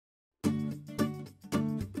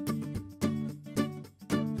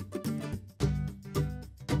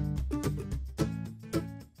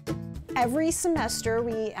Every semester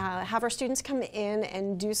we have our students come in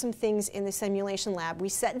and do some things in the simulation lab. We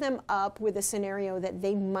set them up with a scenario that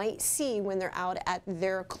they might see when they're out at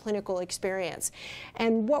their clinical experience.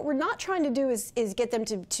 And what we're not trying to do is get them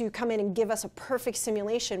to come in and give us a perfect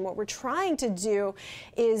simulation. What we're trying to do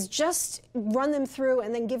is just run them through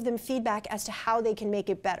and then give them feedback as to how they can make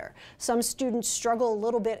it better. Some students struggle a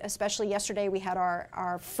little bit, especially yesterday we had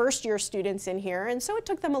our first year students in here, and so it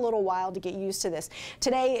took them a little while to get used to this.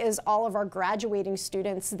 Today is all of our graduating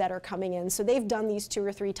students that are coming in, so they've done these 2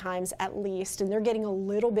 or 3 times at least, and they're getting a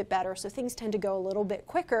little bit better, so things tend to go a little bit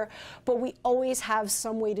quicker, but we always have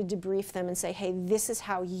some way to debrief them and say, hey, this is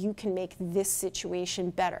how you can make this situation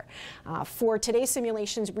better. For today's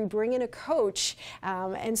simulations, we bring in a coach,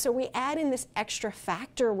 and so we add in this extra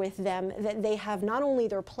factor with them that they have not only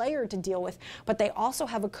their player to deal with, but they also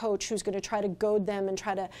have a coach who's going to try to goad them and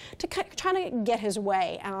try to get his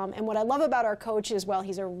way. And what I love about our coach is, well,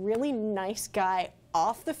 he's a really nice guy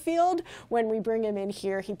off the field. When we bring him in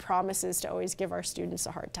here, he promises to always give our students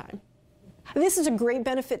a hard time. This is a great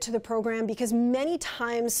benefit to the program because many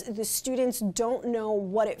times the students don't know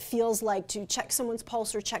what it feels like to check someone's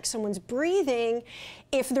pulse or check someone's breathing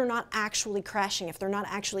if they're not actually crashing, if they're not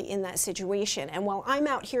actually in that situation. And while I'm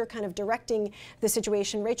out here kind of directing the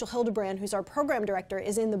situation, Rachel Hildebrand, who's our program director,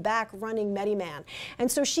 is in the back running METIman.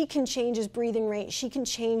 And so she can change his breathing rate, she can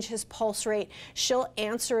change his pulse rate, she'll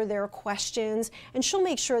answer their questions, and she'll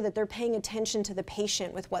make sure that they're paying attention to the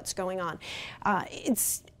patient with what's going on.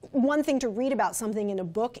 It's one thing to read about something in a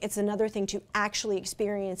book, it's another thing to actually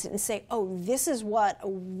experience it and say, oh, this is what a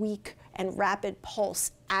weak and rapid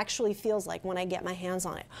pulse actually feels like when I get my hands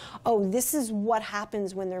on it. Oh, this is what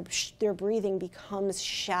happens when their breathing becomes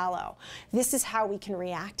shallow. This is how we can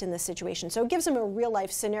react in this situation. So it gives them a real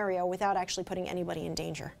life scenario without actually putting anybody in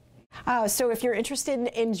danger. So if you're interested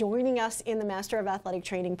in joining us in the Master of Athletic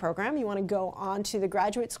Training program, you want to go on to the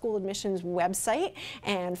Graduate School Admissions website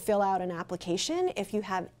and fill out an application. If you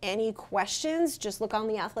have any questions, just look on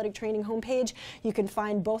the Athletic Training homepage. You can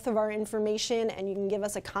find both of our information and you can give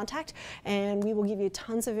us a contact, and we will give you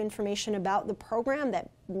tons of information about the program that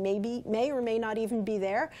may or may not even be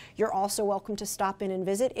there. You're also welcome to stop in and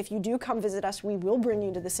visit. If you do come visit us, we will bring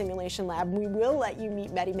you to the simulation lab. We will let you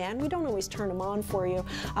meet METIman. We don't always turn them on for you,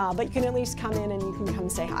 but you can at least come in and you can come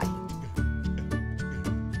say hi.